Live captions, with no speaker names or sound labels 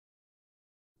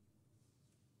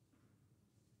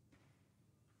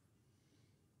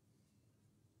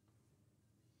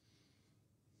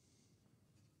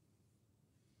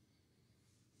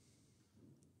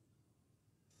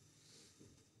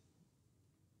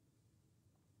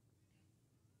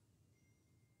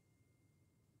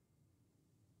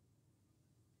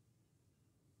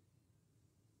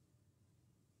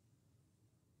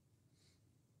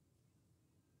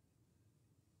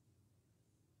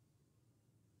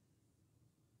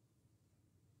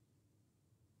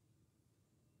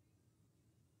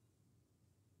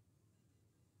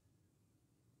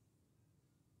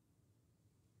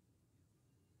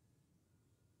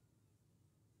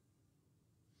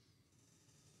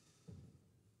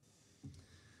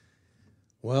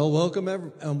Well,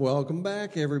 welcome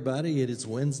back, everybody. It is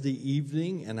Wednesday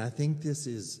evening, and I think this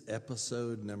is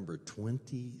episode number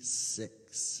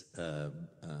 26.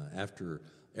 After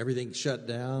everything shut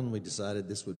down, we decided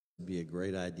this would be a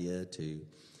great idea to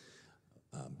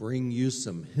bring you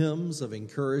some hymns of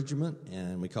encouragement,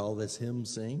 and we call this Hymn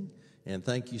Sing. And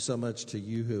thank you so much to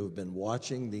you who have been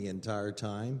watching the entire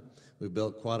time. We've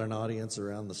built quite an audience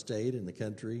around the state and the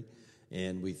country.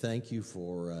 And we thank you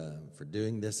for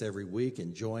doing this every week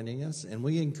and joining us. And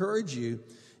we encourage you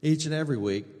each and every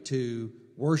week to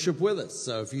worship with us.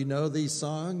 So if you know these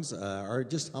songs, or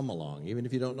just hum along, even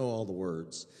if you don't know all the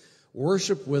words,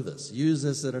 worship with us. Use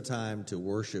this at a time to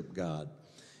worship God.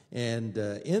 And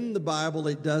in the Bible,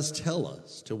 it does tell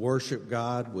us to worship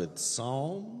God with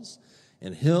psalms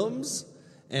and hymns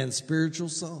and spiritual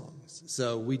songs.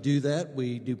 So we do that.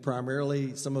 We do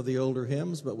primarily some of the older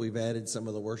hymns, but we've added some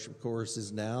of the worship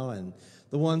choruses now, and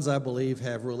the ones I believe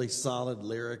have really solid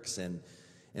lyrics and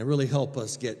really help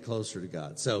us get closer to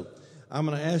God. So I'm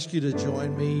going to ask you to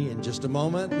join me in just a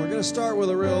moment. We're going to start with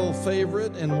a real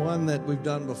favorite and one that we've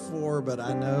done before, but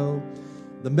I know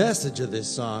the message of this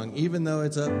song, even though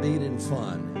it's upbeat and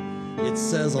fun, it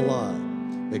says a lot.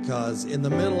 Because in the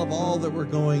middle of all that we're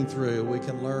going through, we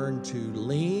can learn to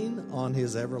lean on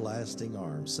His everlasting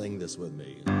arms. Sing this with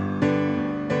me.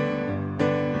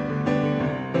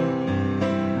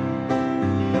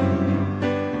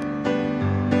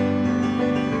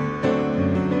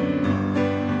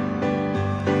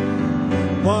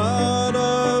 What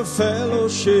a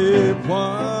fellowship,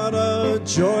 what a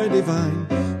joy divine,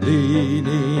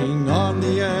 leaning on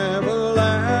the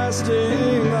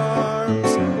everlasting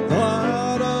arms.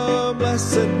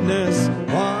 Blessedness,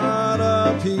 what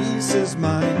a peace is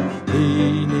mine,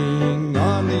 leaning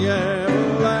on the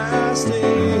everlasting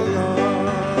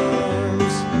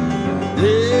arms.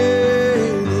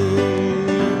 Leaning,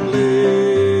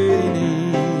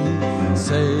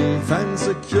 safe and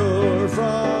secure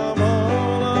from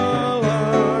all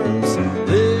alarms.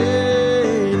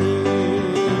 Leaning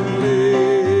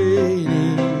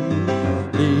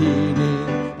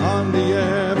on the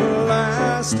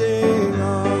everlasting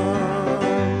arms.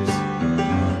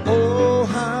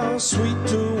 Sweet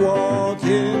to walk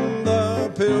in the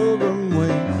pilgrim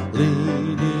way,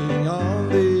 leaning on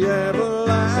the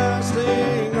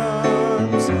everlasting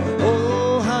arms.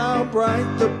 Oh, how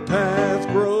bright the path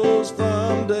grows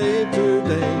from day to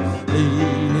day,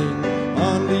 leaning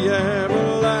on the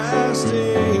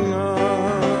everlasting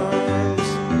arms.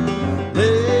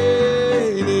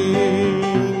 Leaning,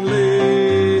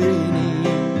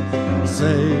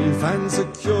 safe and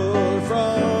secure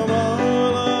from all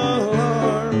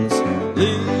alarms.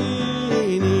 Leaning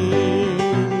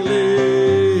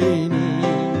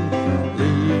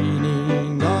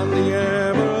on the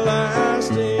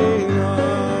everlasting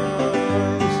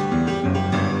arms.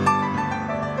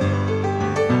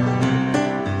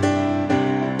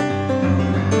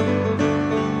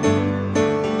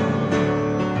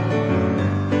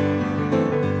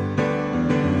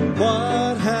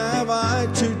 What have I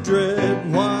to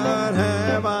dread? What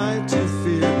have I to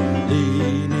fear?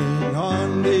 Leaning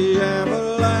on the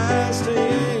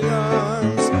everlasting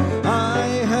arms. I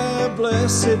have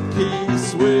blessed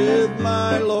peace with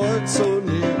my Lord so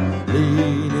near,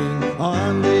 leaning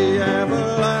on the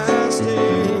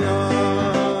everlasting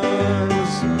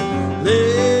arms.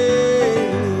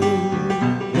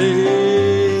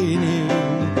 Leaning,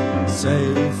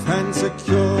 safe and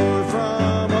secure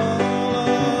from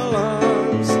all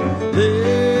alarms.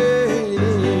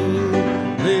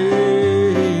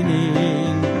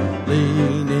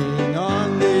 Leaning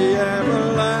on the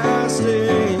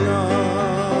everlasting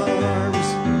arms.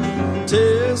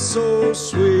 'Tis so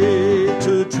sweet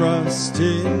to trust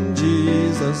in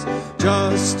Jesus,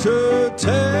 just to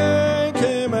take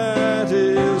Him at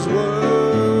His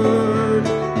word,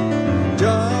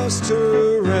 just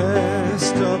to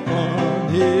rest upon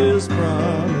His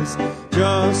promise,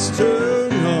 just to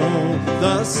know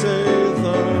thus saith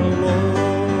the Lord.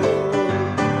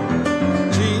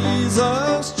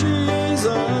 Jesus,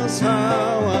 Jesus,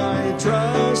 how I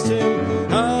trust Him,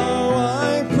 how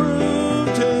I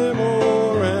proved Him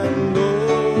o'er and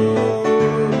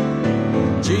o'er.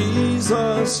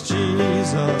 Jesus,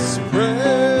 Jesus,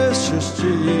 precious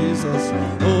Jesus,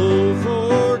 oh,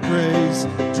 for grace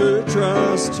to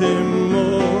trust Him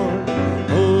more.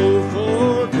 Oh,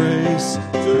 for grace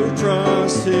to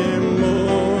trust Him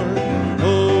more.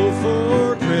 Oh,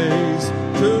 for grace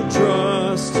to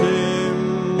trust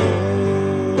Him more.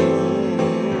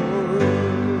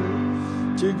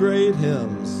 Two great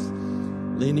hymns,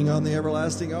 leaning on the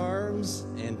everlasting arms,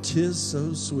 and 'tis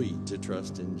so sweet to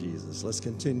trust in Jesus. Let's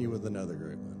continue with another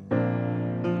great one.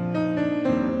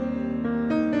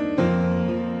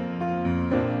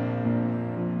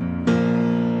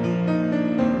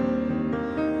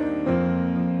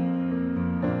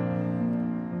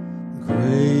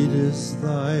 is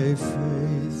thy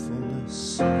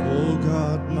faithfulness, O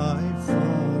God my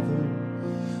Father.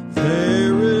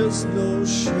 There is no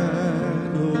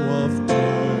shadow of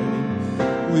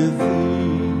turning with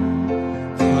thee.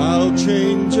 Thou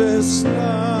changest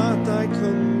not, thy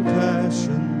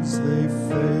compassions, they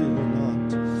fail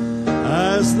not.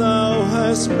 As thou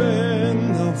hast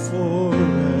been, thou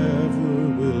forever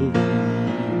will be.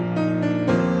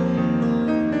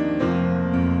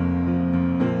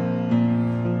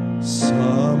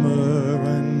 Summer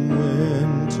and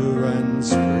winter and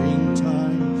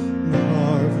springtime and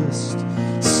harvest,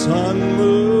 sun,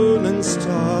 moon, and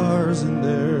stars in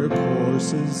their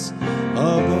courses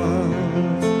above,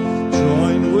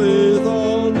 join with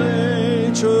all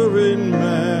nature in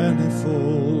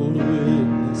manifold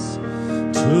witness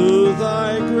to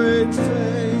thy great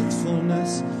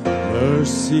faithfulness,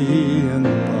 mercy, and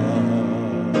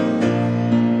love.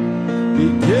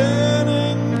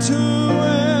 Beginning to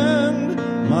end,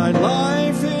 my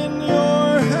life in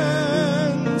your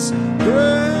hands.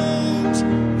 Great,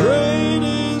 great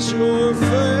is your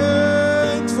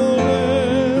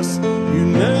faithfulness. You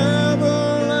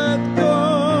never let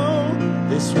go.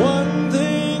 This one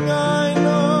thing I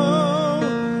know.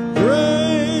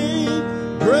 Great,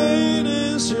 great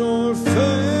is your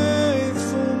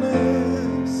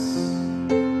faithfulness.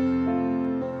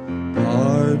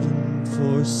 Pardon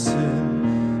for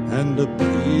sin and a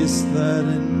peace that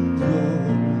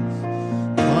endures.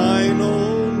 Thine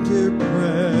own dear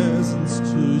presence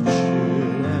to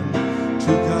cheer and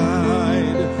to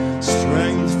guide.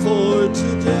 Strength for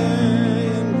today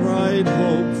and bright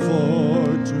hope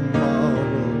for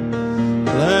tomorrow.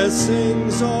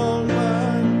 Blessings all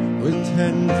mine with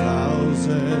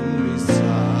 10,000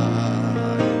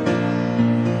 beside.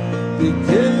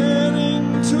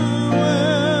 Beginning to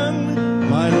end,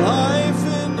 my life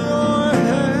in your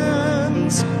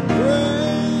hands.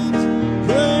 Great,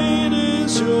 great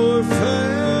is your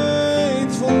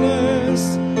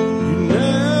faithfulness. You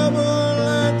never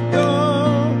let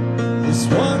go. This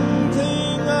one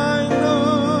thing I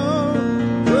know.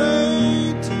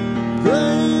 Great,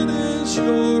 great is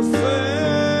your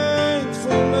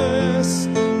faithfulness.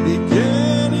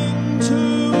 Beginning to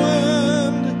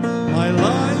end, my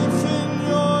life in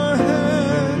your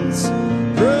hands.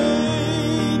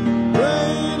 Great,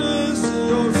 great is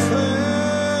your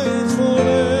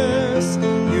faithfulness.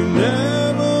 You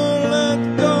never let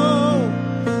go.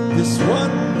 This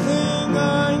one thing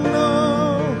I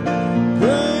know.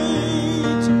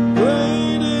 Great,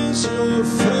 great is your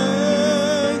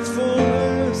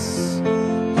faithfulness.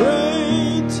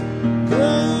 Great,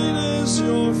 great is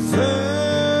your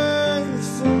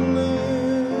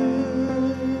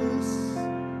faithfulness.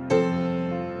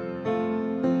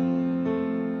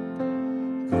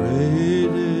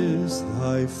 Great is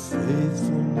thy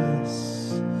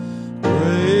faithfulness.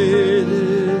 Great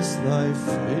is thy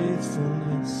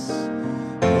faithfulness.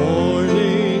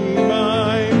 Morning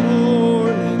by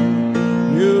morning,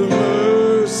 new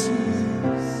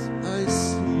mercies I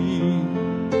see.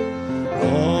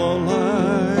 All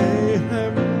I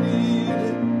have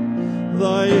needed,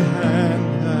 thy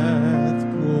hand hath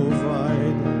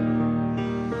provided.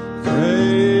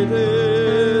 Great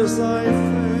is thy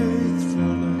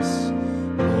faithfulness,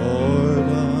 Lord,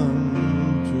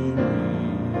 unto me.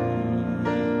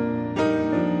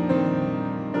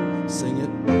 Sing it.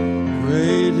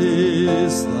 Great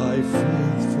is thy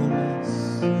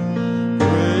faithfulness.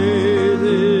 Great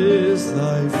is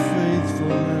thy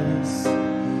faithfulness.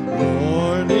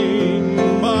 Morning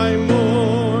by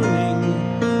morning,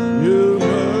 new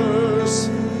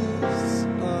mercies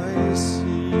I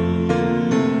see.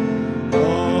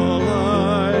 All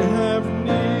I have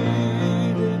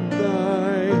needed,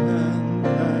 thy hand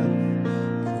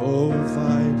hath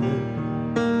provided.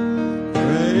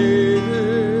 Great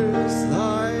is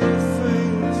thy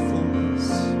faithfulness,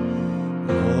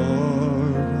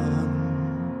 Lord,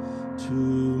 unto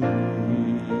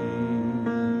me.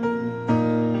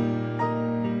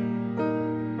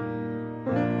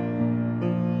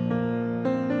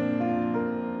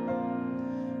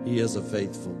 He is a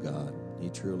faithful God. He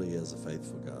truly is a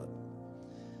faithful God.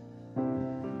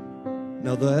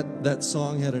 Now that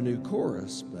song had a new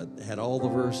chorus, but had all the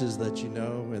verses that you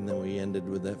know, and then we ended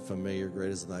with that familiar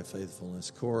 "Great is thy faithfulness"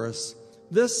 chorus.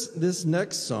 This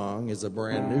next song is a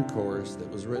brand new chorus that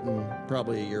was written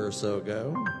probably a year or so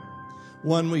ago.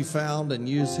 One we found and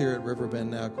use here at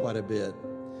Riverbend now quite a bit.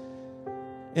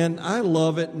 And I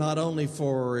love it not only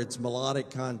for its melodic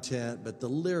content, but the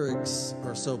lyrics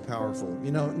are so powerful.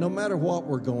 You know, no matter what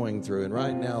we're going through, and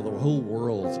right now the whole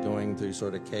world's going through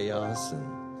sort of chaos,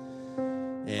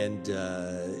 and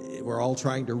we're all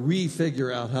trying to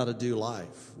refigure out how to do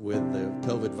life with the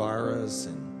COVID virus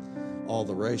and all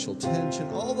the racial tension,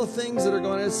 all the things that are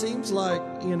going on. It seems like,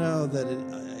 that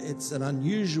it's an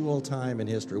unusual time in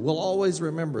history. We'll always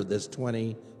remember this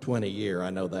 2020 year. I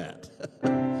know that.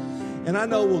 And I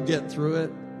know we'll get through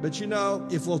it. But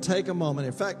if we'll take a moment,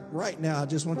 in fact, right now, I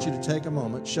just want you to take a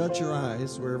moment, shut your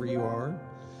eyes wherever you are.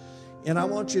 And I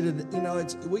want you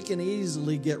to, we can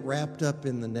easily get wrapped up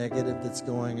in the negative that's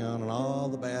going on and all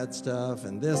the bad stuff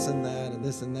and this and that and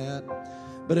this and that.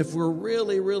 But if we're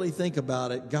really, really think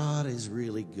about it, God is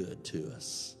really good to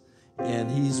us. And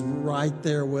He's right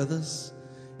there with us.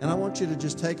 And I want you to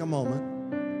just take a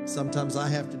moment. Sometimes I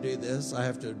have to do this. I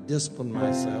have to discipline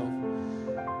myself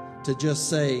to just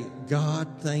say, God,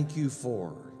 thank you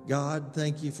for. God,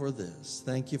 thank you for this.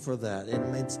 Thank you for that.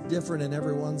 It's different in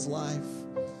everyone's life.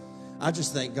 I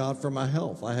just thank God for my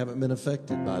health. I haven't been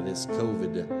affected by this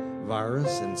COVID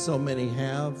virus, and so many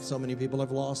have. So many people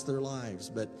have lost their lives.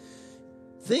 But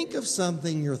think of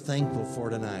something you're thankful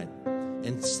for tonight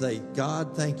and say,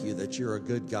 God, thank you that you're a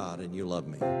good God and you love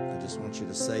me. I just want you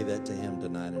to say that to Him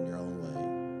tonight in your own way.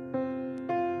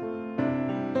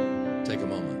 Take a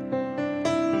moment.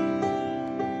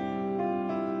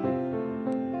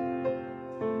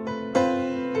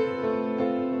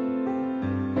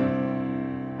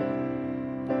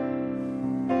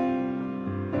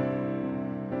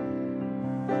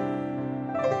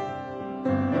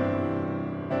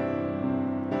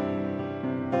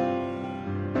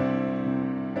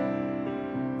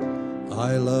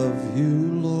 I love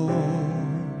you, Lord.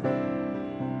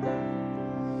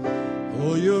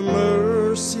 Oh, your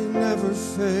mercy never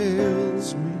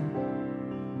fails me.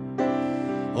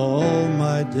 All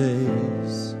my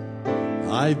days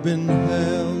I've been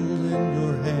held in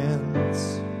your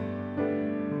hands.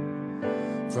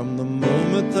 From the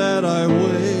moment that I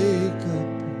wake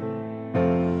up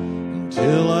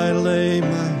until I lay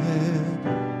my head,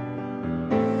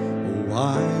 oh,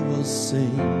 I will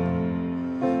sing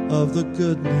of the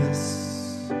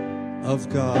goodness of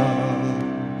God.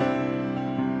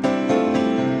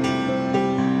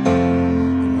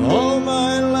 All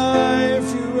my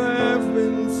life you have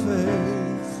been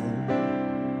faithful.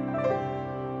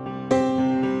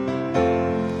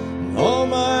 All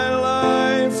my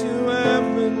life you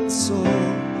have been so good.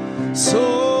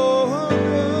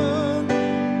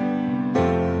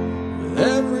 With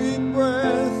every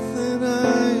breath that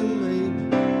I am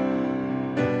able,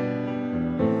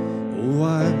 I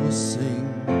will sing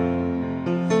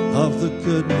of the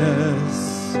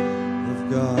goodness of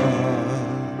God.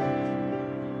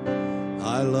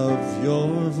 I love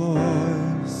your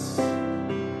voice.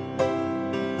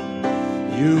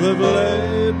 You have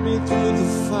led me through the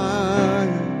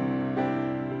fire,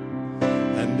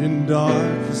 and in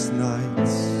darkest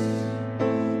nights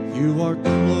you are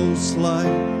close like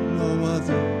no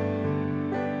other.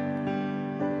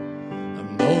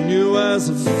 I've known you as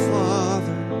a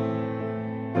father,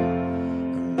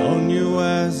 you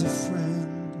as a friend,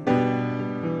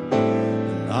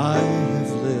 and I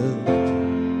have lived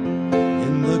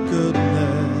in the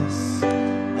goodness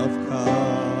of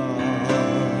God.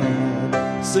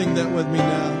 Sing that with me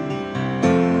now.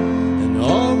 And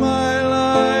all my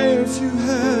life you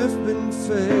have been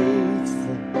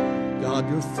faithful. God,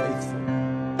 you're faithful.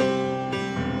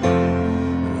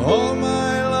 And all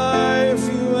my life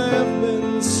you have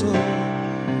been so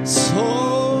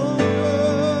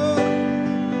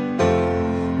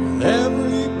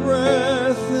every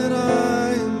breath that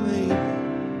I make,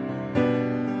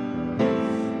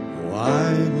 oh, I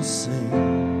will sing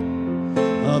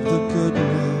of the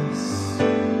goodness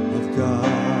of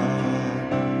God.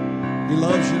 He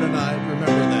loves you tonight,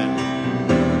 remember that.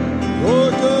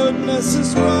 Your goodness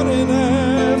is running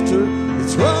after,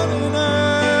 it's running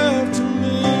after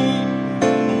me.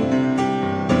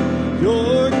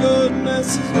 Your goodness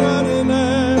is running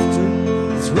after,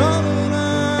 it's running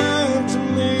after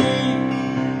me.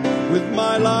 With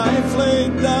my life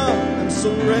laid down and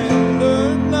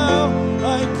surrendered now,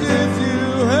 I give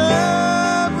you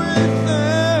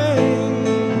everything.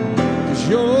 'Cause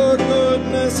your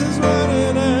goodness is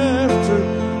running after,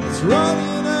 it's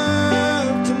running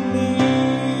after me.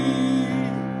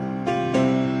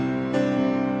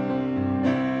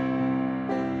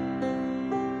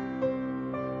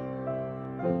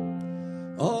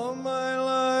 All my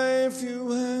life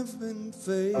you have been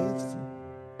faithful.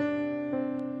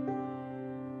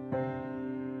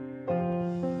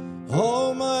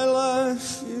 All my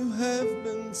life you have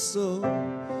been so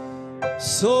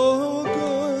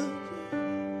good.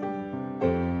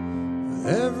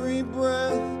 Every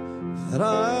breath that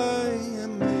I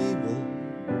am able,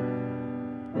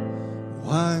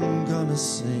 oh, I'm gonna gonna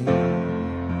sing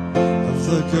of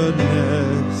the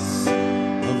goodness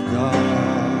of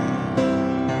God.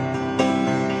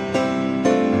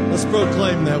 Let's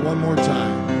proclaim that one more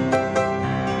time.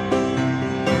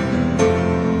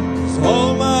 'Cause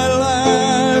all my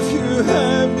life you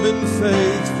have been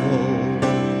faithful.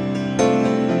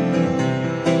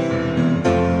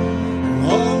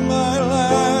 All my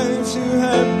life you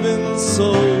have been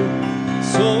so good.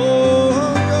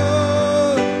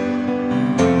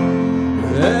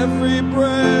 With every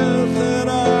breath that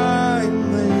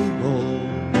I'm able,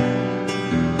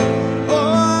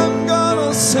 oh, I'm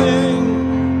gonna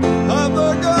sing of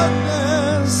the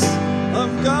goodness of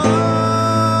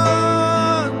God.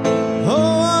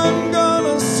 Oh, I'm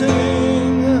gonna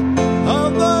sing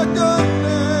of the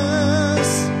goodness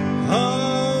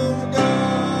of God.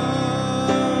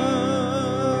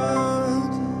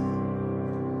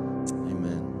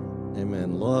 Amen.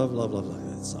 Amen. Love, love, love, love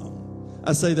that song.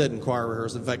 I say that in choir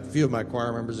rehearsal. In fact, a few of my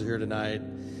choir members are here tonight.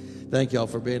 Thank y'all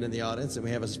for being in the audience. And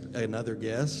we have another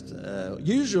guest.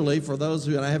 Usually, for those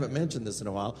who, and I haven't mentioned this in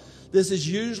a while, this is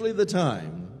usually the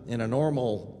time in a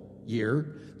normal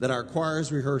year that our choir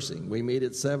is rehearsing. We meet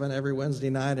at 7 every Wednesday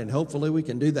night, and hopefully we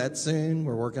can do that soon.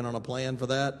 We're working on a plan for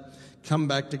that. Come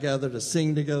back together to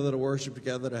sing together, to worship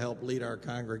together, to help lead our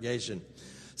congregation.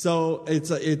 So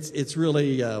it's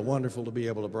really wonderful to be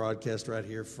able to broadcast right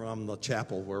here from the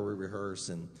chapel where we rehearse,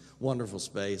 and wonderful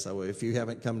space. If you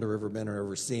haven't come to Riverbend or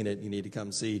ever seen it, you need to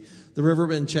come see the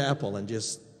Riverbend Chapel and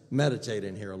just meditate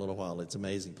in here a little while. It's an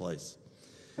amazing place.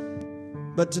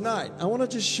 But tonight, I want to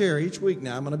just share, each week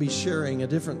now, I'm going to be sharing a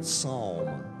different psalm.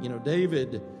 You know,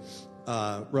 David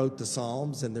wrote the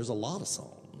Psalms, and there's a lot of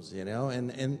psalms, you know,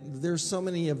 and there's so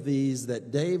many of these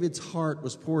that David's heart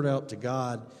was poured out to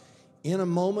God in a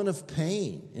moment of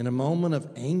pain, in a moment of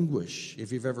anguish.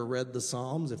 If you've ever read the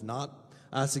Psalms, if not,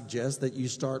 I suggest that you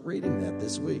start reading that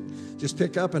this week. Just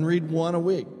pick up and read one a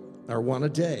week, or one a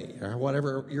day, or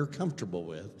whatever you're comfortable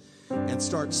with, and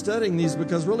start studying these,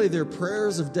 because really they're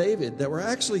prayers of David that were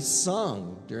actually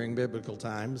sung during biblical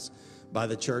times by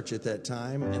the church at that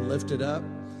time and lifted up.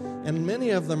 And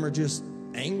many of them are just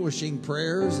anguishing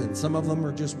prayers, and some of them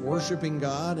are just worshiping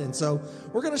God. And so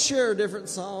we're going to share different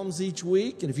psalms each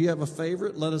week, and if you have a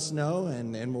favorite, let us know,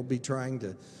 and we'll be trying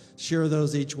to share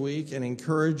those each week and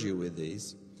encourage you with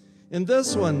these. And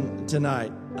this one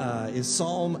tonight is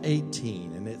Psalm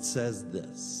 18, and it says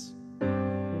this: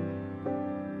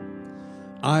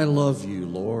 I love you,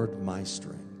 Lord, my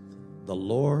strength. The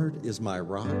Lord is my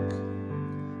rock,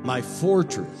 my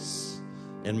fortress,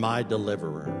 and my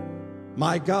deliverer,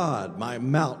 my God, my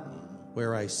mountain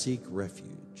where I seek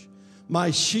refuge,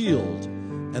 my shield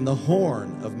and the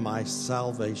horn of my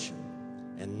salvation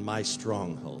and my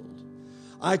stronghold.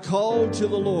 I called to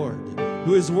the Lord,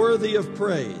 who is worthy of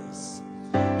praise,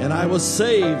 and I was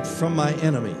saved from my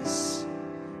enemies.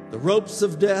 The ropes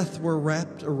of death were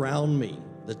wrapped around me.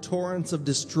 The torrents of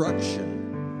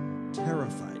destruction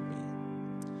terrified me.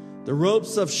 The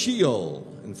ropes of Sheol,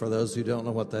 and for those who don't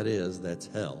know what that is, that's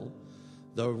hell.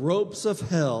 The ropes of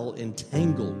hell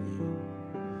entangled me.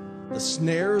 The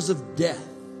snares of death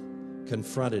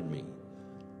confronted me.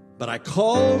 But I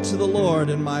called to the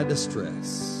Lord in my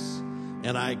distress,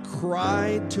 and I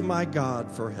cried to my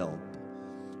God for help.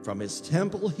 From his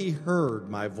temple he heard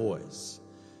my voice,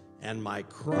 and my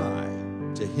cry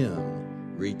to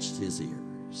him reached his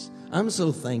ears. I'm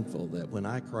so thankful that when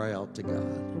I cry out to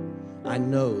God, I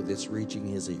know that's reaching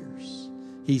his ears.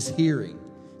 He's hearing.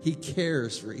 He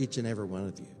cares for each and every one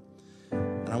of you.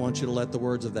 And I want you to let the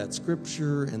words of that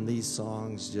scripture and these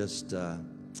songs just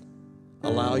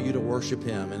allow you to worship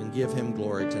him and give him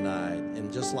glory tonight.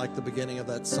 And just like the beginning of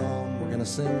that song, we're going to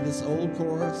sing this old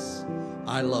chorus,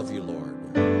 I love you, Lord.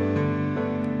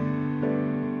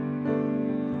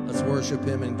 Let's worship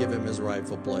him and give him his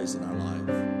rightful place in our life.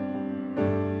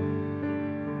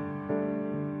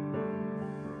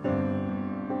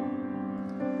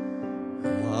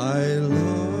 I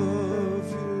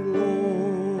love you,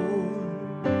 Lord,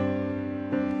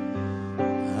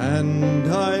 and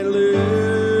I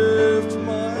lift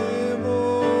my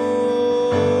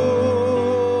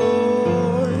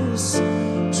voice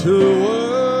to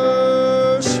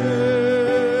worship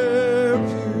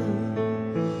you,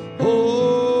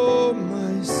 oh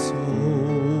my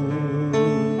soul,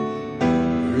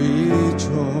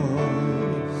 rejoice,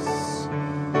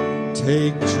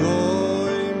 take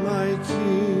joy, my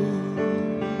King,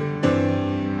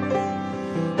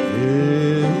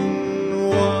 in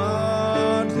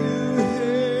what you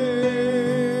hear.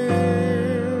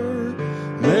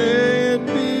 May it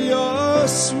be a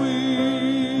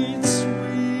sweet,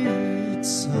 sweet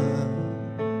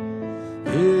sound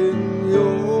in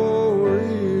your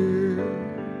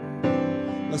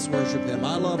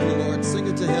love you, Lord. Sing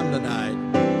it to him tonight.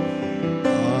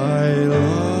 I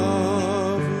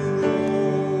love you,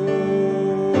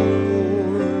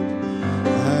 Lord,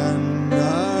 and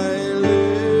I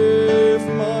lift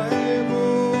my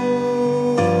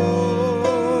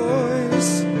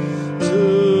voice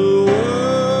to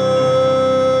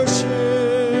worship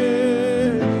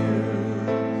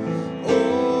you,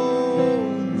 oh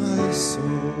my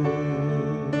soul.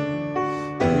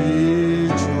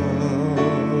 Rejoice,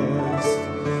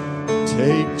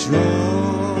 take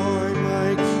joy,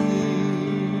 my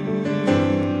King,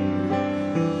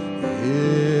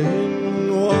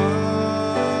 in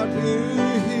what you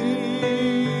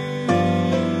hear.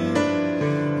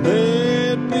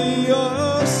 May it be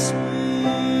a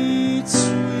sweet,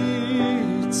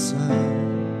 sweet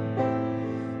sound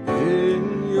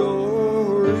in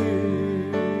your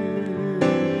ear.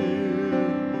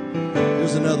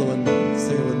 Here's another one.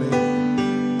 Sing it with me.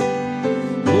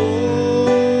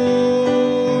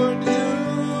 Lord, you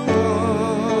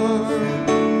are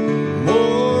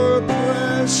more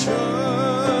precious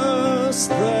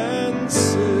than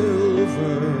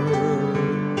silver.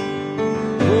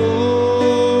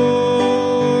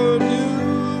 Lord,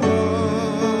 you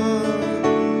are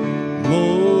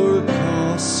more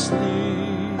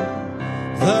costly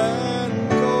than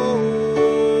gold.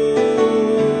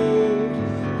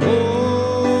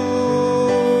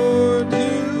 Lord,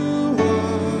 you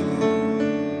are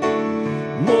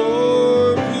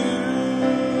more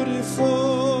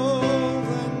beautiful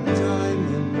than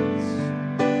diamonds,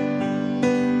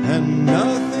 and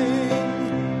nothing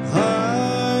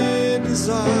I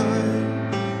desire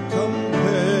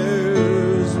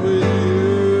compares with you.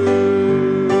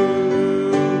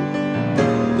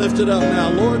 Lift it up now.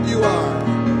 Lord, you are.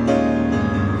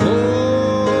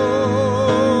 Lord,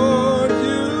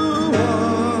 you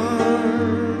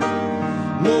are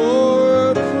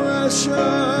more precious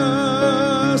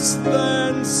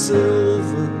than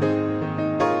silver.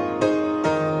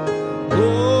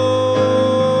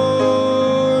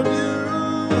 Lord, you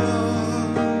are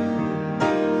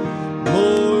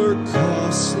more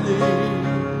costly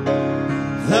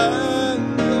than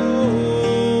gold.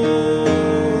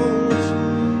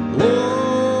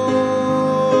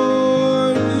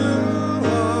 Lord, you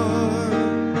are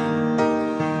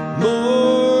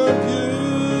more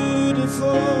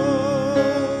beautiful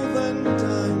than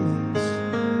diamonds,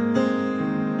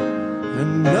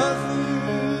 and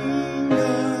nothing I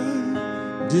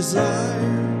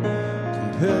desire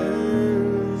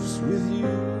compares with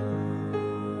you.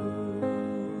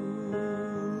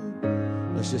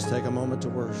 Let's just take a moment to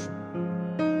worship.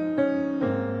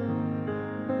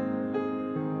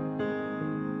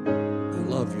 I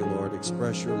love you, Lord.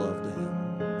 Express your love to him.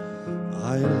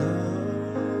 I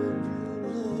love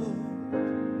you, Lord,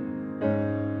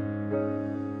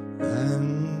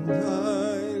 and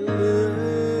I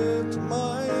lift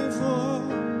my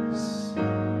voice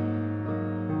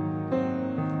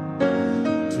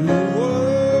to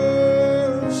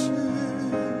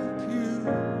worship you,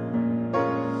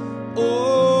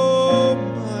 oh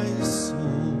my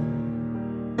soul.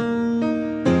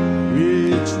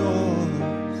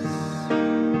 Rejoice,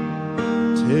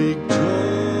 take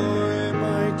joy,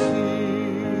 my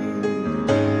King,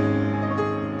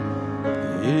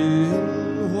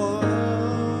 in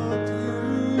what you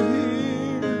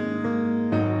hear.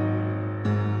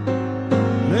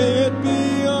 May it be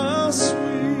a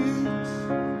sweet,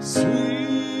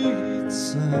 sweet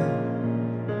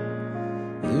sound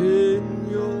in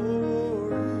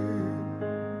your ear.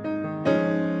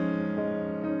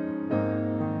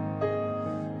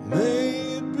 May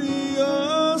it be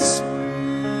a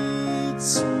sweet,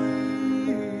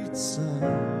 sweet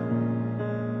sound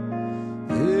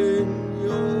in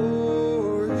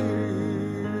your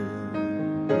ear.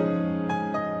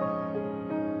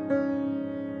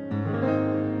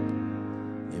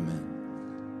 Amen.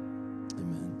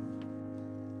 Amen.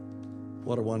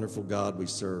 What a wonderful God we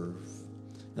serve.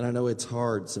 And I know it's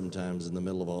hard sometimes in the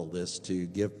middle of all this to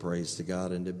give praise to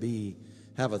God and to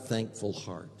have a thankful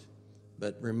heart.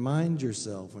 But remind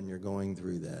yourself when you're going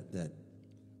through that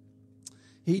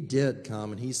he did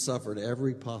come and he suffered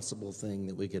every possible thing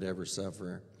that we could ever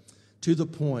suffer, to the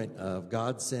point of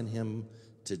God sent him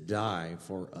to die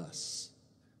for us,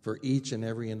 for each and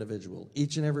every individual,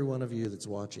 each and every one of you that's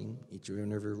watching, each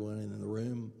and every one in the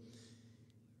room.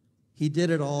 He did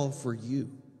it all for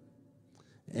you.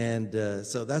 And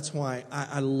so that's why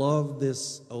I love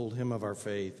this old hymn of our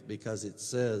faith, because it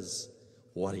says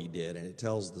what he did and it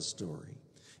tells the story.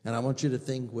 And I want you to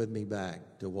think with me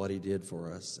back to what he did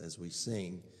for us as we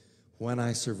sing, "When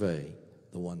I Survey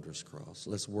the Wondrous Cross."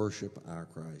 Let's worship our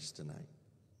Christ tonight.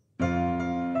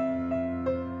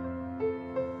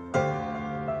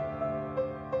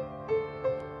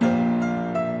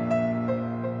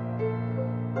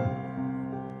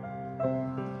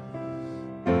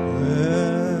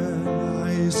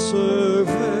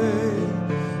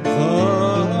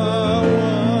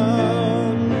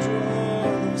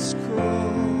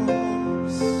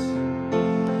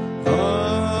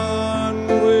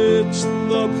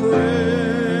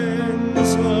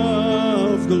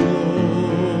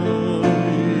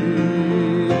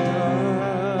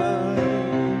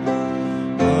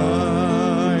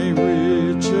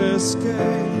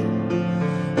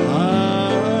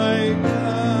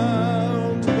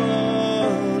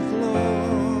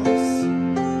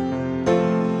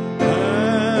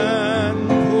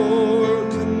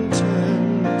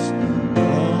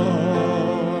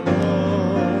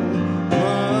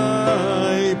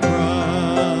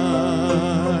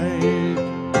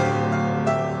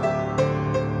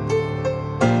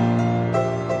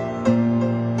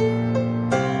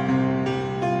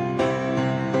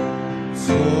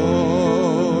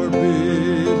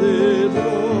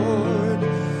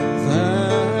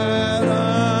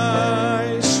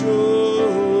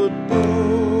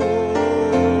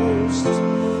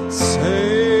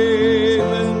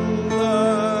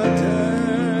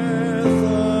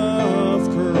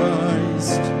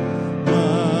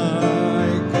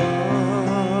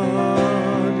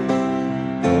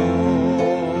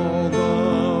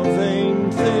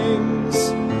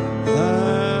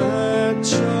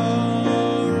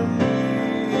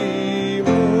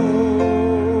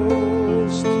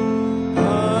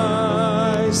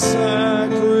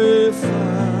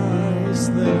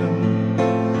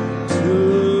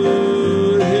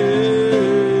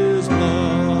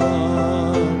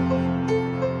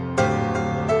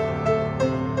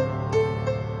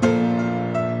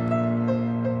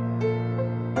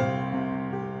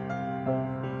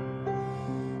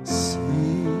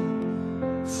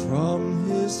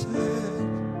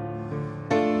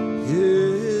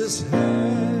 His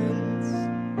hands,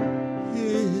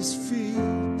 His feet,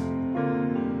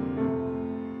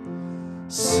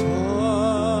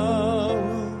 sorrow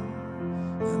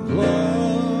and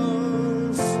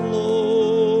love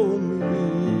flow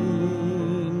mingled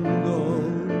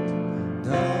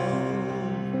down.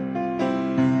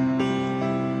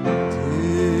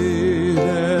 Did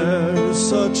ever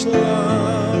such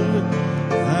love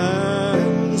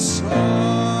and sorrow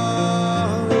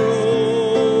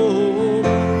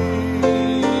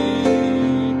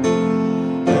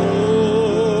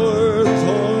o'er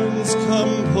thorns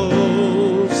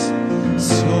compose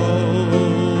so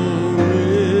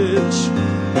rich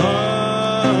a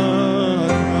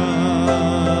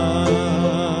crown?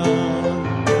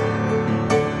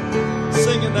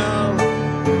 Sing it now.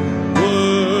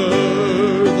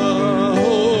 Were the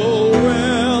whole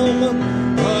realm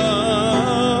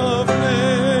of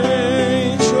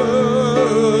nature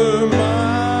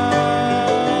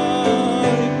mine,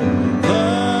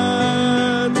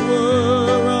 that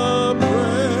were a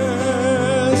present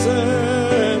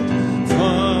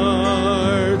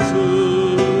far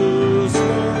too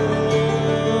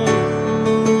small.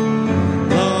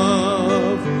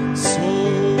 Love so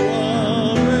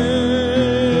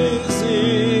amazing,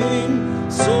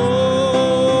 so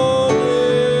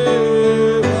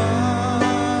divine,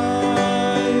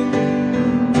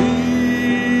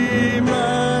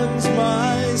 demands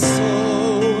my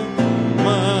soul,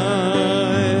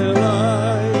 my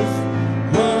life,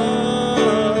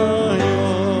 my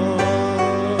all.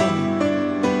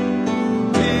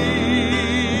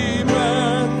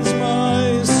 Demands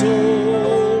my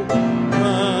soul,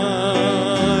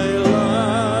 my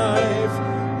life,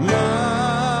 my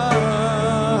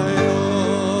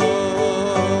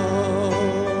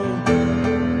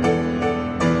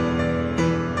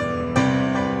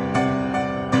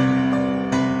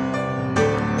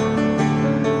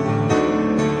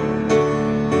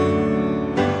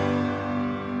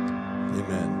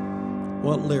Amen.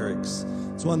 What lyrics?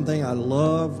 It's one thing I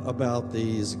love about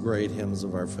these great hymns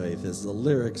of our faith is the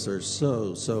lyrics are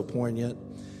so poignant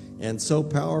and so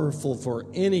powerful for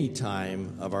any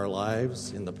time of our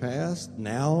lives in the past,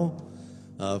 now,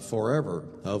 forever.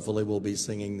 Hopefully we'll be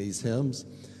singing these hymns.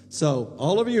 So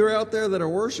all of you who are out there that are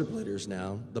worship leaders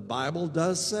now, the Bible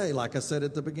does say, like I said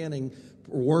at the beginning,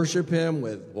 worship him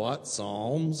with what?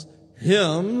 Psalms,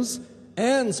 hymns,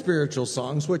 and spiritual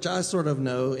songs, which I sort of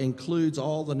know includes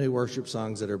all the new worship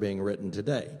songs that are being written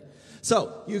today.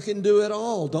 So you can do it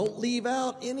all. Don't leave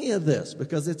out any of this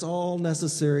because it's all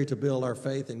necessary to build our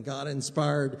faith. And God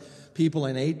inspired people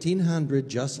in 1800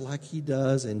 just like he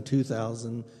does in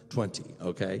 2020,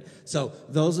 okay? So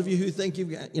those of you who think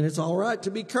you've got, it's all right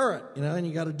to be current, and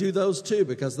you got to do those too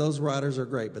because those writers are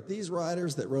great. But these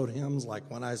writers that wrote hymns like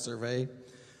When I Survey,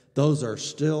 those are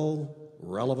still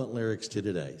relevant lyrics to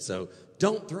today. So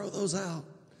don't throw those out.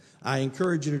 I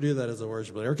encourage you to do that as a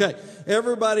worship leader. Okay,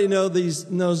 everybody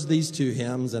knows these two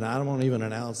hymns, and I won't even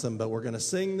announce them, but we're going to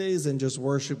sing these and just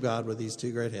worship God with these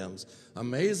two great hymns,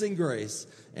 Amazing Grace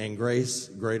and Grace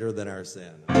Greater Than Our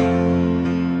Sin.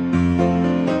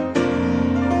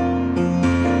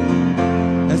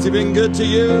 Has he been good to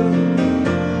you?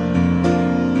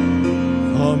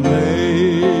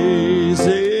 Amazing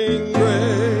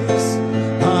grace,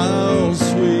 how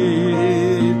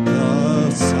sweet the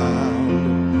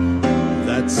sound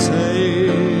that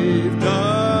saved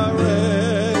a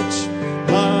wretch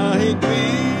like me.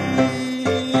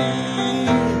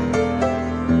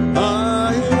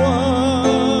 I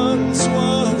once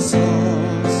was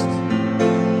lost,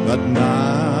 but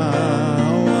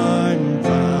now I'm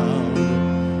found.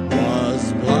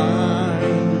 Was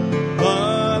blind,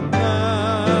 but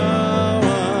now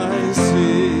I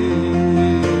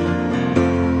see.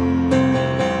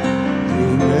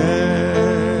 Through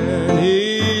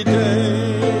many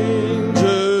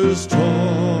dangers,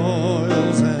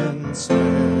 toils, and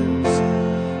snares,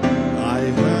 I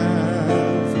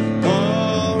have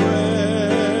already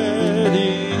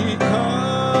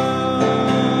come.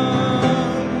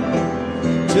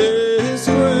 'Tis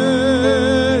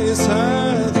grace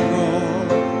hath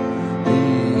brought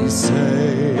me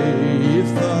safe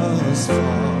thus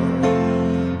far,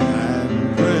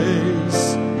 and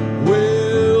grace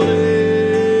will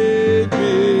lead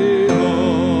me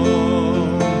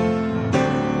home.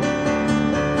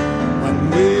 When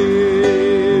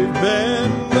we've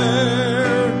been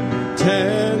there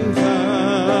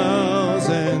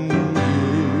 10,000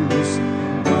 years,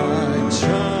 bright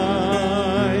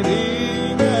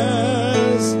shining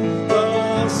as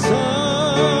the sun,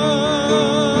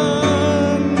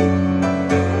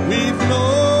 we've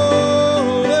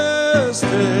known God's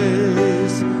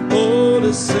days, oh,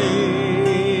 to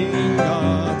sing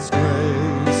God's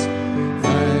grace,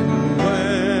 than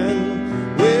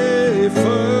when we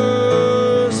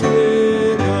first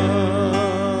begun,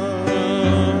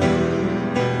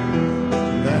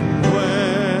 than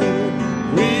when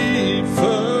we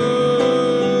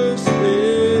first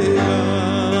begun.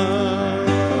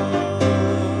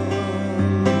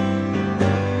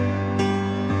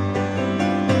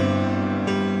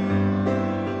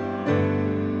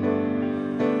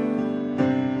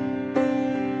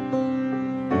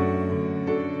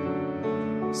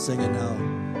 Sing it now.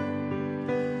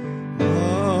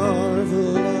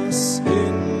 Marvelous,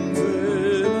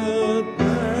 infinite,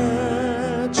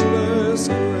 matchless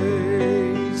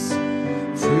grace,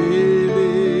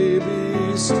 freely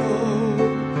bestowed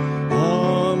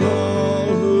on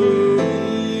all who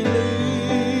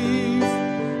believe.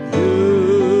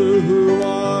 You who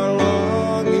are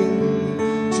longing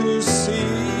to see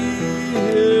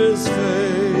His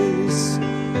face,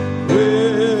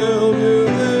 will you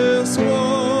this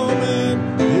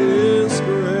moment His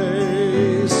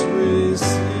grace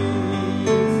receive?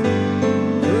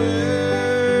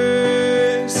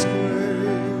 Grace,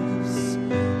 grace,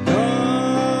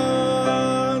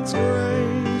 God's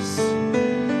grace,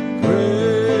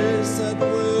 grace that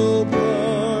will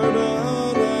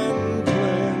pardon and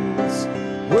cleanse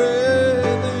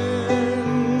within.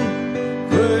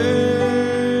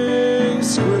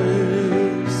 Grace,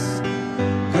 grace,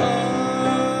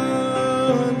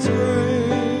 God's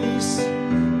grace,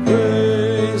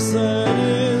 grace that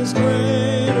is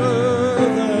greater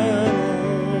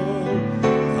than all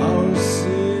our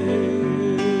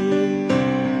sin.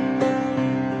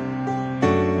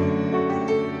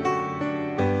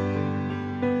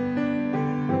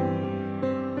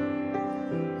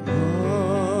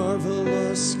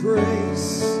 Marvelous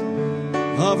grace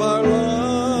of our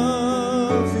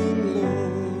loving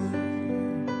Lord,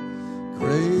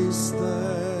 grace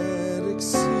that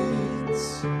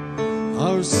exceeds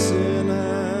our sin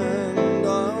and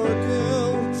our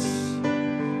guilt.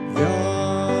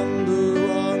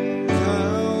 Yonder on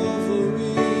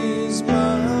Calvary's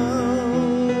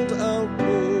mount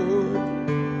outpoured,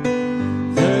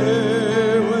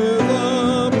 there where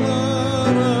the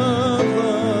blood of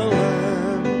the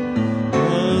Lamb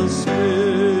was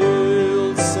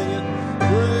spilled. Sing it.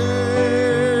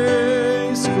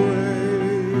 Grace,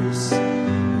 grace,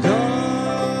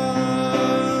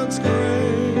 God's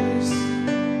grace,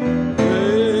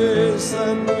 grace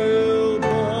that will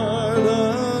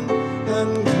pardon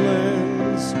and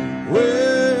cleanse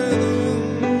within.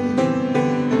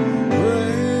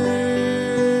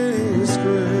 Grace,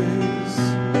 grace,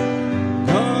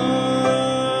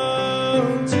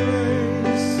 God's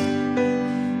grace,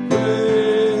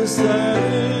 grace that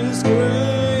is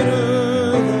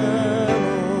greater than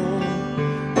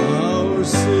all our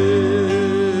sin.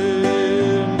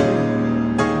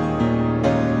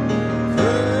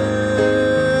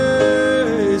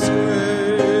 Grace,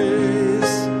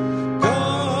 grace,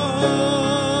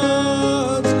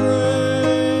 God's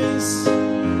grace,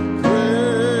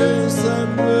 grace that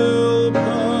will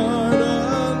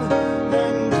pardon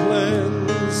and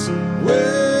cleanse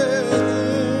within.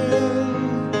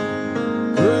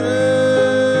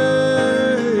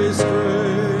 Grace,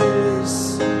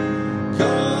 grace,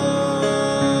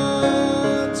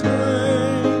 God's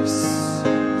grace,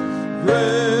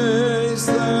 grace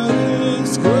that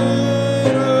is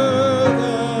greater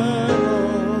than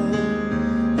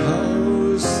all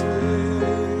our sin.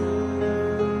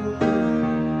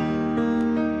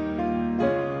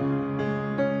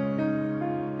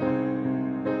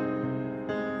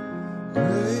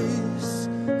 Grace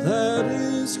that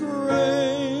is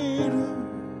greater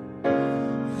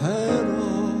than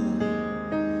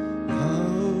all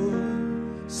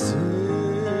our sin.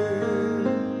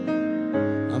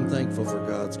 I'm thankful for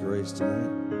God's grace tonight.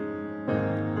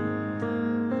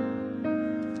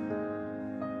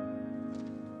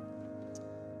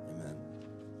 Amen.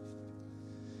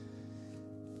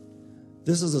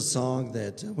 This is a song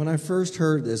that when I first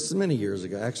heard this many years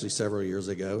ago, actually several years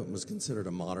ago, it was considered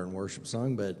a modern worship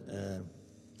song, but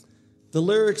the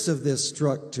lyrics of this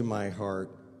struck to my heart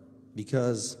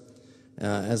because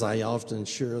as I often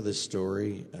share this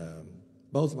story,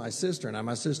 both my sister and I,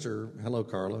 my sister, hello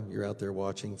Carla, you're out there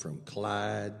watching from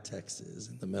Clyde, Texas,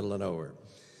 in the middle of nowhere.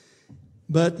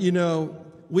 But you know,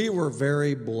 we were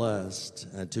very blessed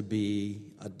to be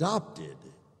adopted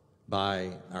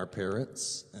by our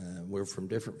parents. We're from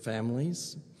different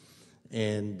families.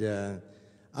 And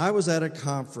I was at a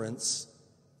conference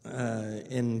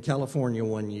in California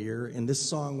one year, and this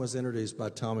song was introduced by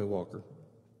Tommy Walker.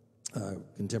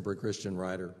 contemporary Christian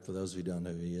writer, for those of you who don't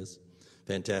know who he is.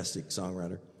 Fantastic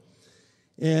songwriter.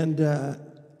 And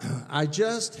I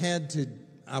just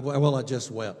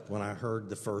wept when I heard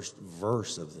the first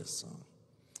verse of this song.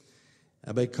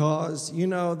 Because,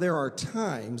 there are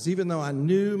times, even though I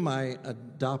knew my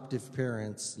adoptive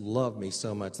parents loved me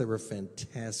so much, they were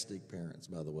fantastic parents,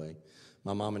 by the way.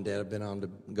 My mom and dad have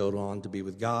go on to be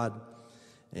with God,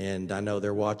 and I know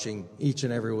they're watching each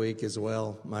and every week as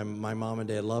well. My mom and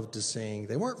dad loved to sing.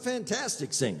 They weren't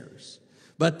fantastic singers,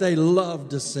 but they loved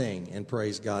to sing and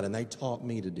praise God, and they taught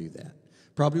me to do that.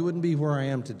 Probably wouldn't be where I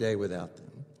am today without them.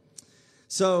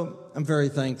 So I'm very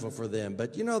thankful for them.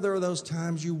 But, there are those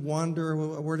times you wonder,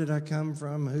 where did I come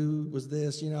from? Who was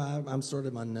this? I'm sort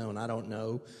of unknown. I don't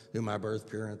know who my birth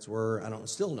parents were.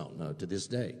 Still don't know to this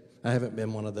day. I haven't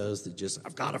been one of those that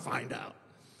I've got to find out.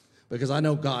 Because I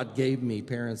know God gave me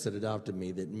parents that adopted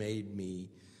me that made me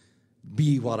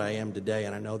be what I am today.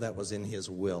 And I know that was in His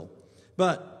will.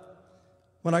 But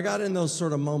when I got in those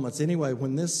sort of moments, anyway,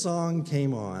 when this song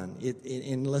came on,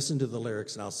 and listen to the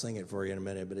lyrics, and I'll sing it for you in a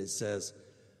minute, but it says,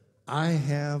 I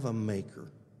have a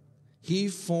maker. He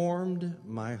formed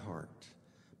my heart.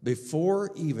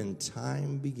 Before even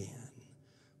time began,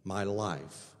 my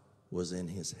life was in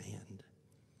His hand.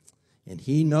 And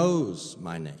He knows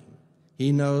my name.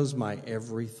 He knows my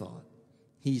every thought.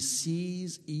 He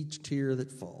sees each tear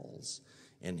that falls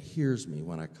and hears me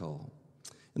when I call.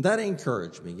 And that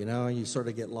encouraged me. You sort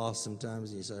of get lost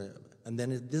sometimes. And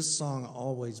then this song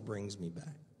always brings me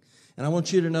back. And I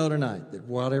want you to know tonight that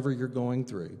whatever you're going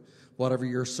through, whatever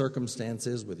your circumstance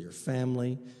is with your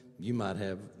family, you might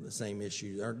have the same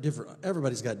issues, or different.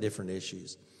 Everybody's got different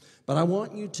issues. But I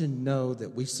want you to know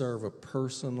that we serve a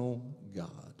personal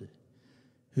God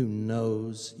who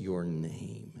knows your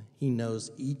name. He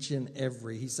knows each and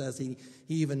every. He says he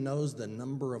even knows the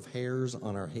number of hairs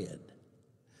on our head.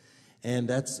 And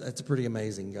that's a pretty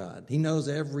amazing God. He knows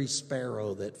every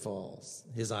sparrow that falls.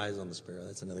 His eyes on the sparrow.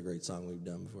 That's another great song we've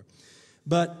done before.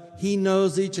 But He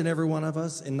knows each and every one of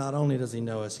us. And not only does He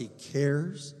know us, He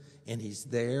cares. And He's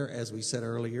there, as we said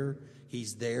earlier.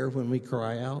 He's there when we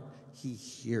cry out. He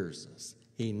hears us.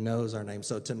 He knows our name.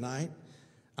 So tonight,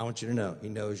 I want you to know He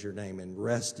knows your name, and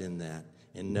rest in that.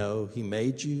 And know He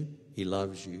made you. He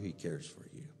loves you. He cares for you.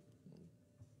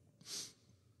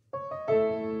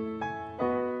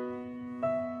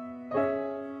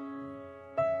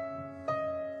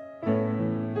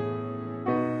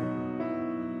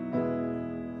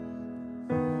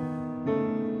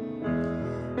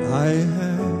 I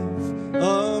have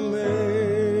a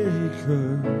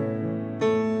maker.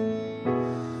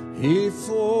 He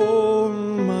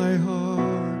formed my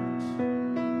heart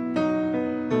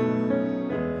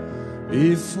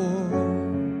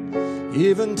before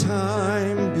even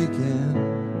time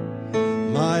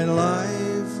began. My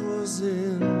life was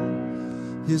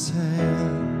in His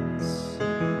hands.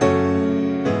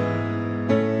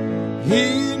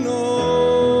 He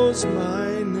knows my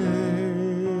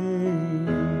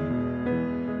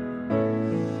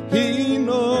He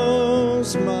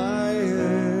knows my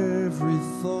every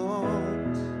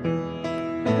thought.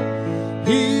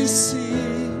 He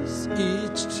sees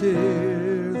each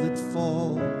tear that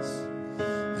falls,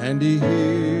 and He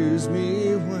hears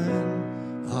me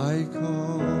when I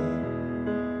call.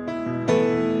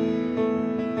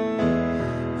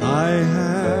 I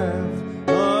have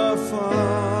a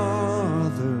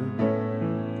Father.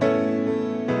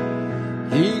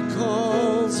 He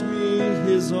calls me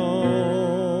His own.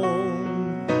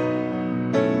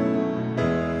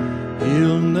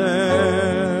 He'll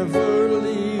never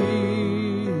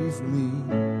leave me,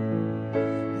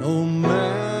 no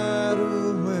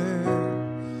matter where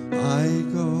I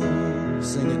go.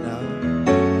 Sing it now.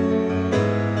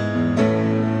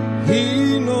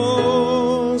 He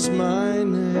knows my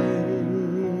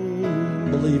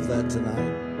name. Believe that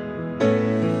tonight.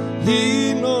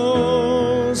 He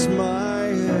knows my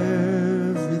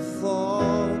every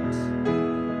thought.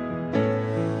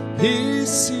 He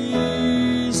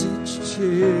sees each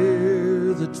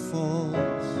tear that falls,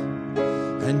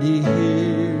 and He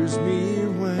hears me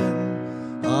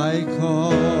when I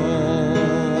call.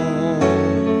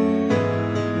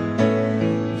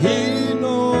 He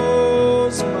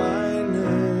knows my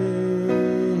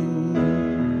name.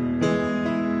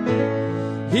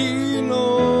 He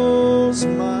knows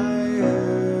my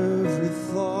every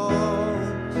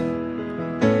thought.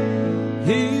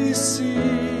 He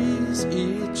sees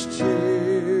each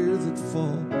tear that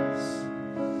falls,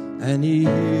 and He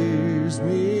hears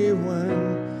me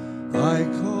when I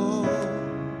call.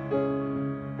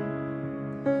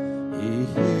 He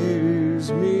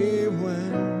hears me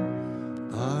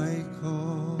when I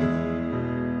call.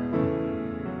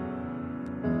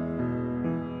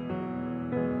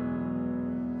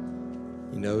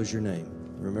 knows your name.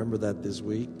 Remember that this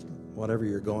week, whatever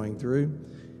you're going through.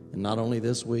 And not only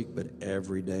this week, but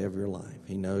every day of your life.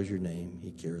 He knows your name.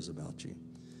 He cares about you.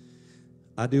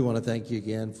 I do want to thank you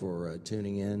again for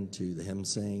tuning in to the Hymn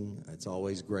Sing. It's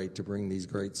always great to bring these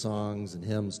great songs and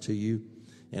hymns to you.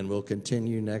 And we'll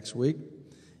continue next week.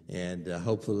 And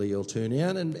hopefully you'll tune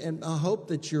in. And I hope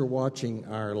that you're watching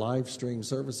our live stream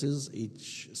services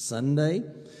each Sunday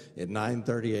at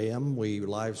 9:30 a.m. We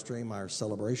live stream our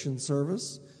celebration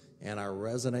service. And our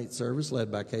Resonate service,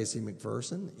 led by Casey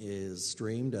McPherson, is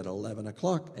streamed at 11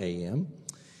 o'clock a.m.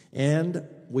 And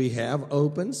we have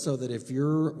opened so that if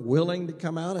you're willing to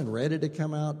come out and ready to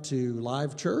come out to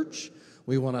live church,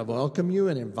 we want to welcome you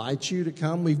and invite you to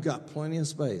come. We've got plenty of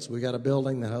space. We've got a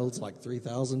building that holds like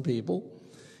 3,000 people,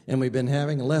 and we've been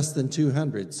having less than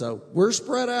 200. So we're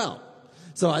spread out.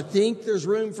 So I think there's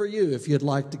room for you if you'd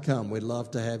like to come. We'd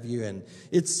love to have you. And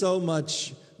it's so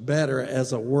much better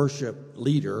as a worship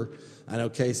leader, I know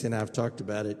Casey and I have talked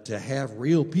about it, to have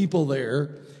real people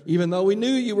there, even though we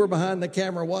knew you were behind the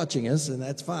camera watching us, and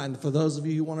that's fine. For those of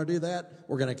you who want to do that,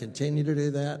 we're going to continue to do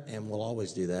that, and we'll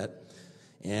always do that.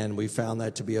 And we found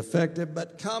that to be effective,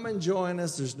 but come and join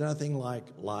us. There's nothing like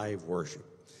live worship.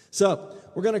 So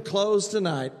we're going to close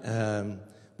tonight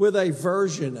with a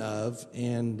version of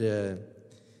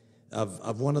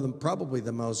one of them, probably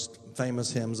the most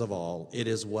famous hymns of all, It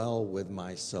Is Well With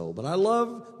My Soul. But I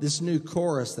love this new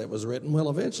chorus that was written. We'll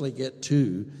eventually get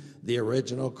to the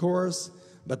original chorus,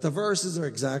 but the verses are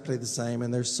exactly the same,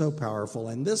 and they're so powerful.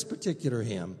 And this particular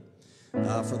hymn,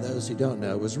 for those who don't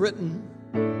know, was written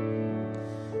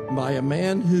by a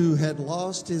man who had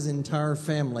lost his entire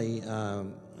family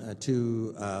in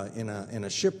a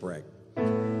shipwreck.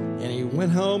 And he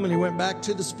went home and he went back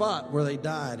to the spot where they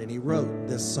died, and he wrote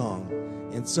this song.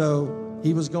 And so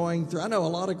he was going through, I know a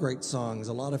lot of great songs,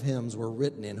 a lot of hymns were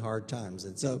written in hard times.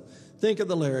 And so think of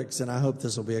the lyrics, and I hope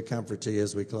this will be a comfort to you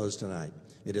as we close tonight.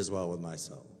 It is well with my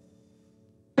soul.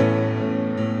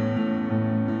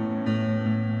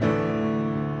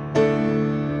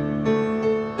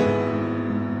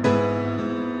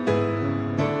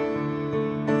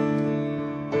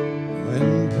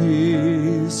 When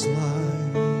peace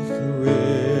like a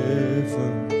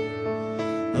river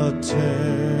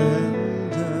attendeth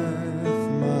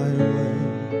my way,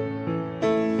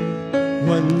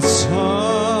 when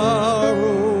sorrows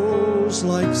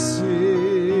like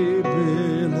sea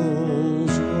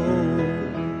billows roll,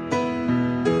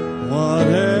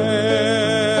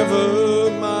 whatever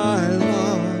my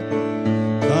lot,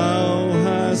 thou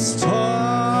hast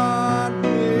taught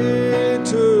me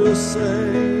to say,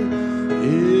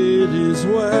 it is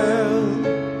well,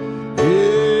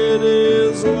 it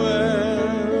is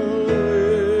well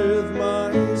with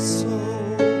my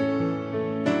soul.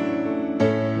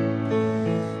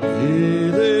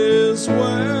 It is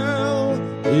well,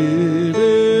 it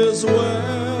is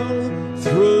well,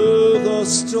 through the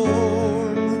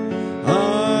storm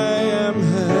I am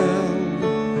held.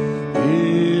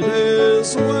 It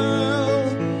is well,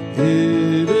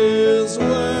 it is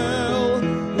well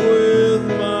with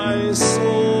my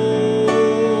soul.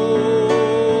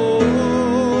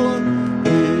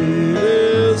 It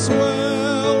is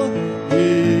well,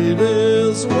 it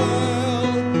is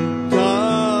well,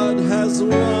 God has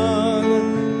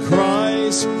won,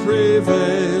 Christ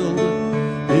prevailed.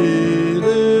 It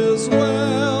is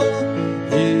well,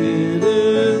 it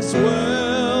is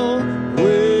well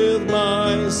with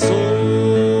my soul.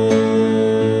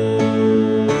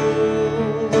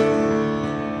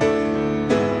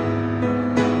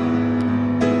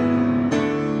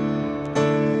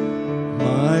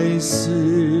 My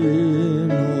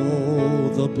sin, oh,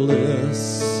 the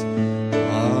bliss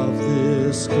of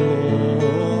this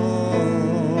glorious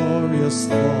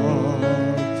thought.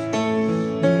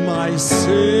 My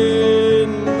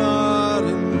sin, not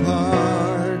in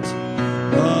part,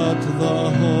 but the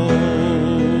whole,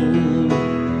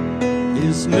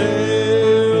 is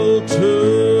nailed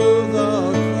to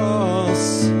the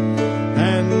cross,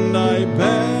 and I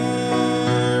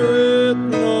bear it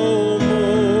no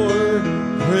more.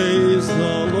 Praise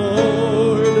the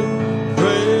Lord,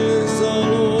 praise the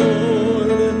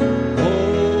Lord,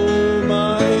 oh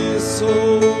my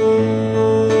soul.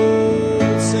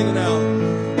 Sing it out.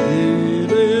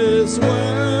 It is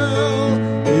well,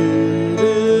 it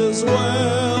is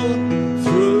well,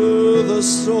 through the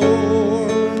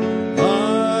storm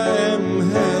I am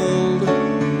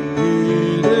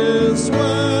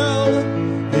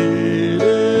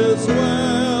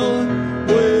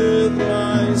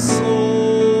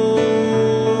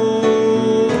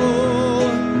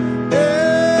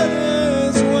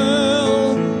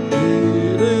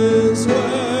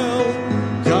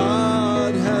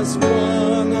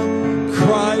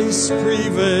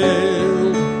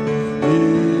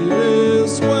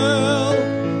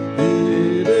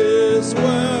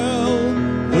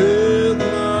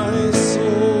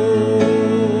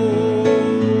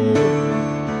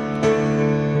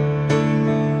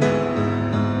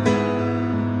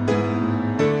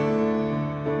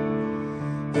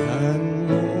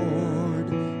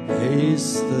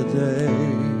face the day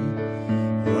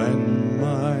when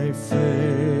my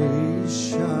face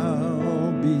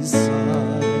shall be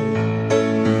sight.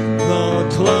 The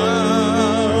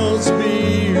clouds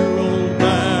be rolled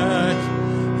back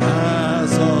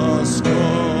as a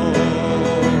scroll.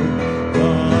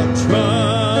 The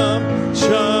trump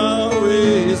shall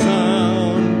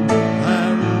resound,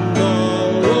 and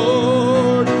the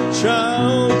Lord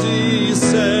shall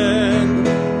descend.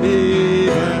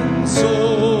 Even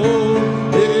so,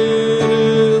 it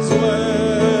is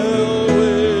well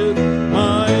with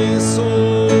my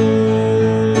soul.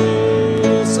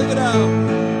 Sing it out.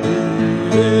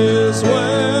 It is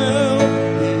well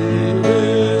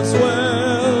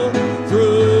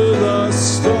through the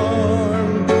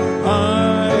storm.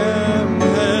 I am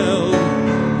held.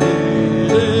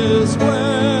 It is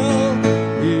well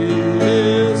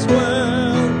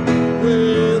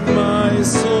with my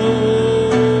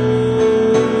soul.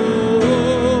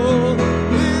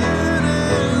 It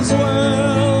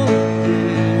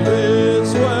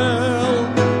is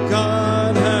well.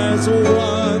 God has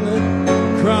won.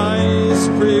 Christ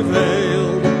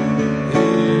prevailed.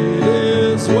 It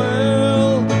is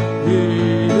well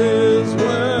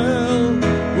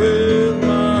with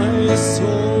my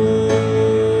soul.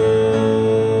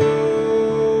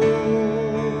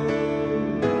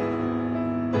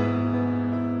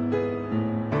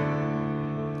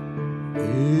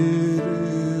 It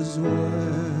is well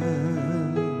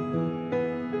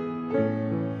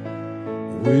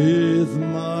with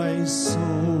my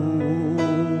soul.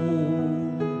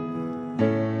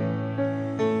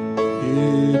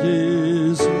 It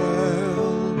is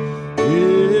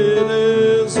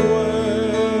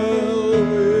well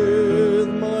with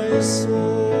my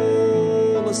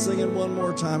soul. Let's sing it one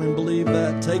more time and believe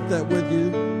that. Take that with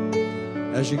you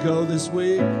as you go this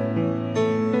week.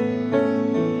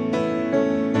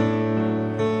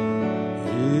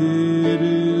 It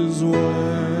is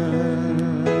well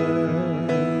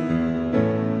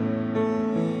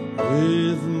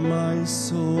with my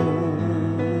soul.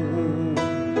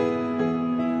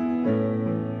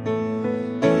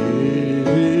 It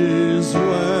is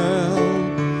well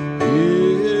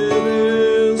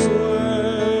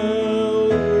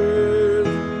with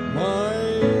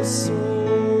my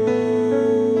soul.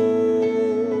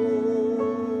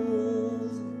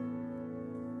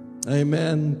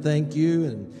 Amen. Thank you,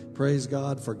 and praise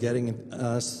God for getting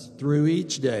us through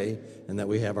each day and that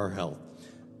we have our health.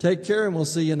 Take care, and we'll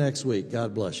see you next week.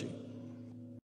 God bless you.